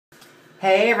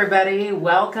Hey everybody,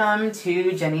 welcome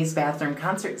to Jenny's Bathroom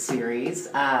Concert Series.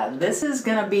 This is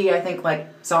going to be, I think, like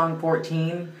song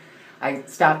 14. I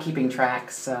stopped keeping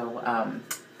track, so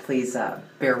please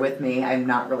bear with me. I'm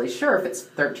not really sure if it's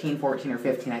 13, 14, or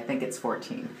 15. I think it's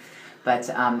 14. But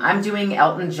I'm doing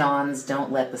Elton Johns'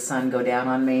 Don't Let the Sun Go Down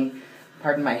on Me.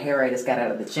 Pardon my hair, I just got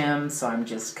out of the gym, so I'm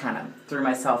just kind of threw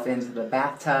myself into the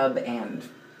bathtub, and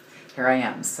here I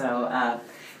am. So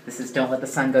this is Don't Let the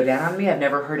Sun Go Down on Me. I've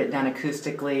never heard it done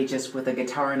acoustically, just with a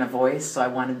guitar and a voice, so I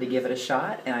wanted to give it a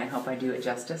shot, and I hope I do it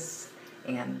justice.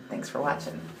 And thanks for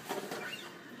watching.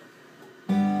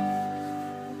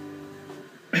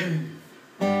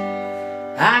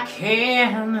 I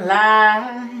can't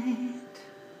light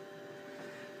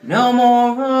no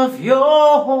more of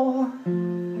your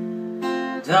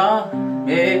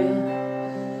darkness.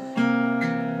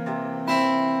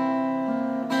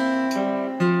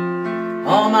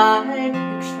 All my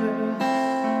pictures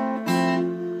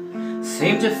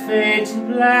seem to fade to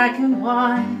black and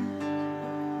white.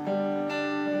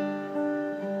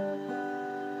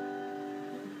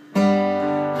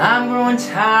 I'm growing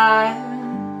tired,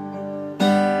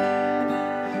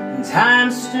 and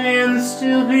time stands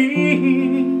still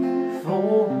before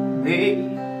me.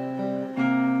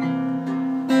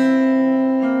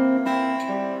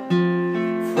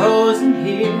 Frozen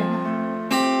here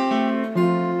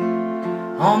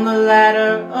on the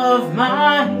ladder of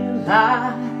my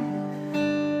life.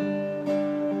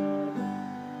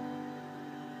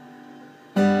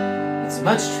 It's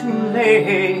much too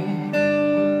late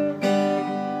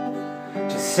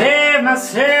to save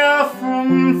myself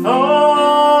from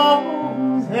falling.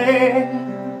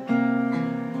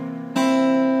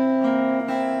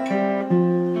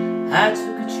 I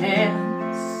took a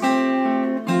chance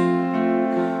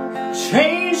and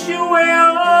changed your way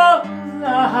of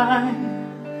life.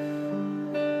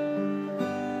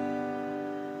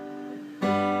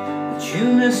 You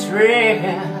misread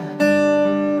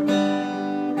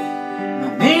my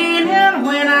meaning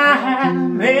when I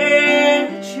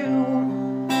met you.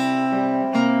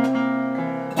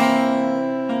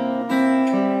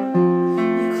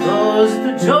 You closed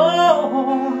the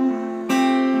door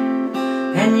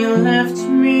and you left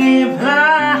me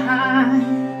blind,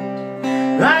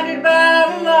 blinded by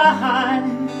the light.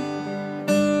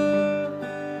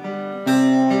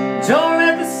 Don't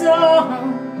let the sun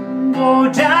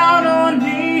go down on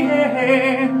me.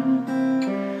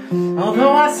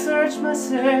 Although I search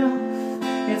myself,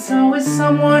 it's always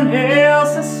someone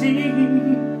else I see.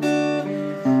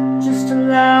 Just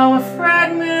allow a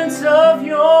fragment of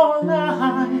your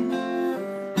life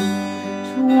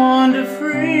to wander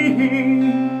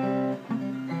free.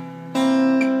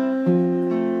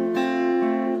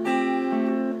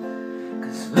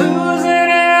 'Cause losing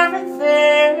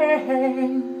everything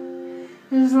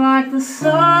is like the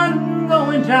sun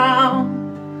going down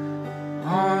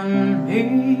on me.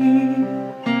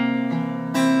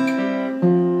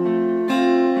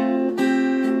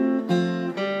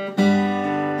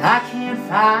 I can't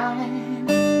find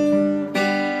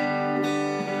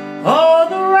all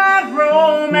the right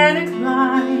romantic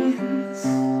lines,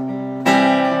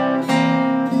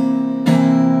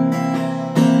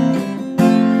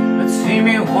 but see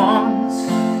me once.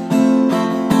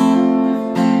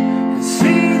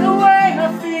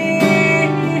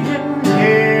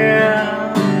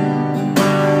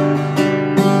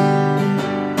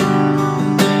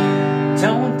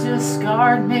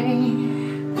 Discard me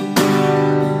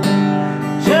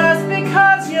just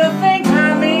because you think I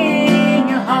mean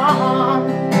you harm.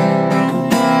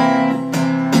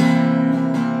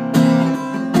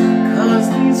 'Cause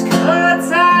these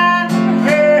cuts I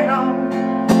held,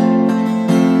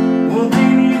 well,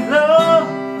 they need love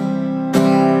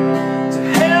to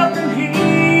help them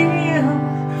heal.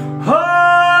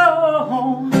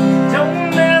 Oh,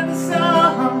 don't let the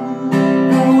sun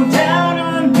go down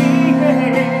on me.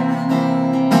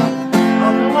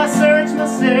 Although I search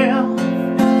myself,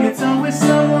 it's always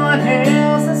someone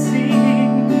else I see.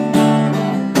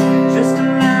 Just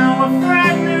allow a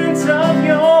fragment of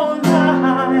your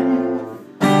life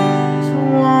to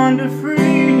wander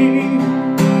free.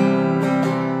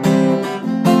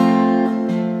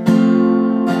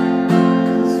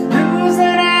 'Cause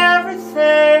losing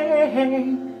everything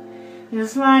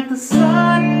is like the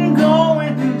sun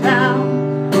going down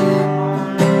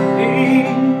on me.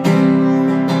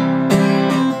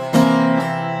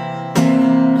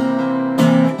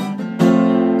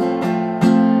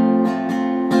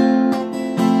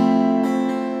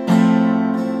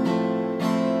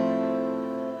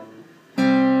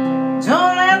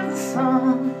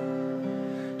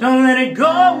 Don't let it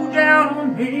go down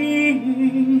on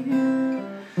me.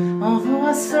 Although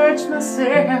I search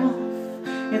myself,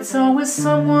 it's always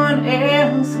someone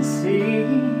else I see.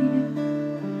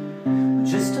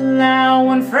 Just allow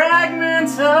one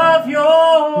fragment of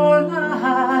your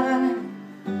life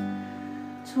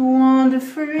to wander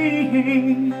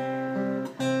free.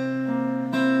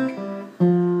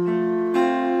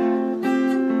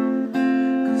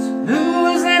 'Cause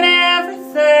losing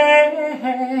everything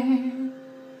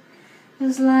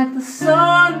is like the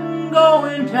sun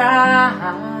going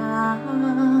down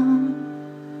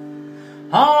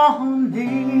on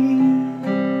me.